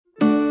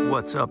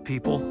What's up,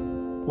 people?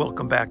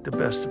 Welcome back to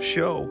Best of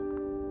Show.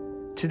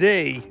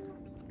 Today,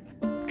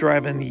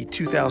 driving the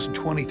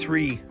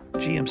 2023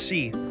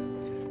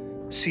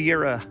 GMC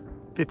Sierra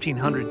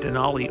 1500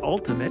 Denali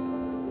Ultimate.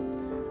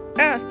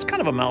 It's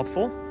kind of a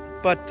mouthful,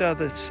 but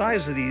the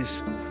size of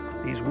these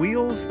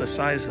wheels, the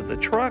size of the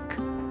truck,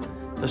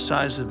 the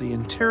size of the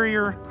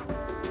interior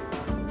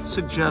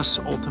suggests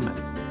Ultimate.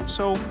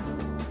 So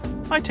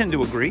I tend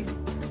to agree.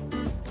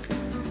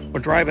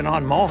 We're driving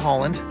on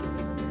Mulholland.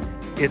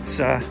 It's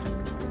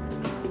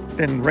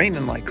been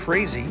raining like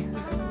crazy.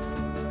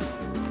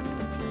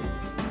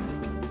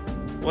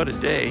 What a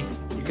day.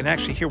 You can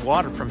actually hear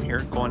water from here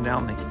going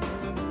down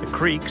the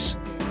creeks.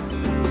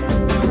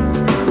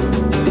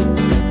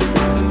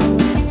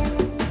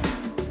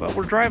 But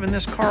we're driving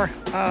this car.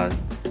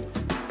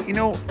 You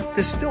know,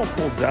 this still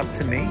holds up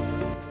to me.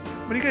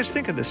 What do you guys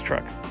think of this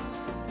truck?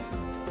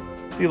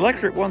 The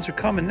electric ones are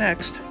coming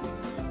next.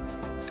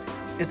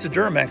 It's a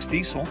Duramax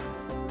diesel.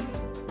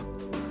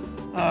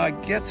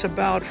 Gets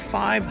about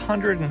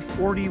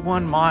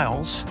 541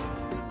 miles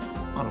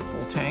on a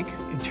full tank.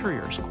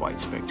 Interior is quite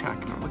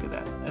spectacular. Look at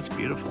that. That's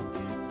beautiful.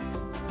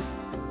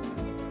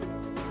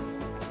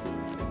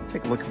 Let's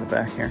take a look in the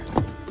back here.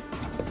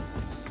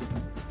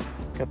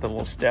 Got the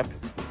little step.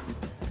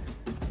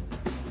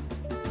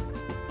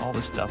 All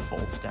this stuff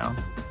folds down.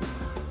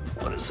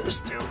 What does this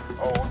do?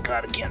 Oh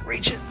God, I can't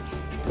reach it.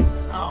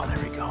 Oh, there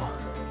we go.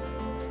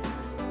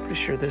 Pretty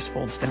sure this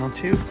folds down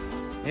too.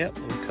 Yep,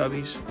 little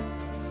cubbies.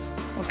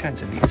 All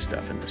kinds of neat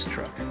stuff in this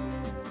truck.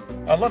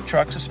 I love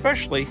trucks,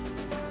 especially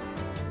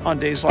on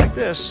days like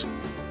this,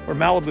 where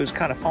Malibu's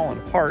kind of falling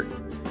apart.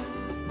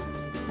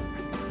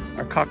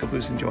 Our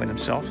cockapoo's enjoying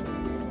himself.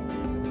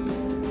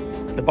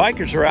 The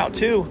bikers are out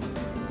too.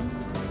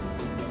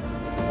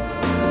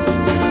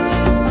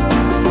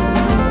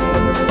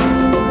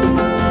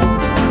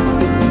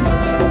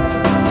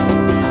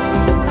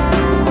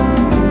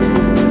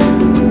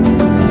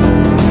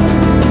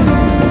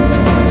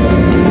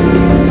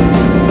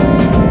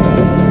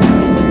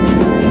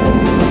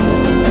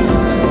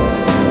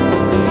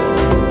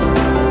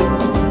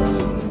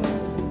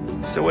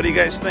 So what do you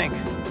guys think?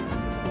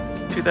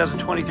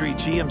 2023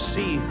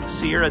 GMC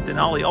Sierra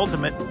Denali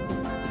Ultimate.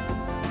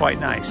 Quite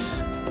nice.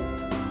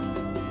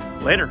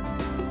 Later.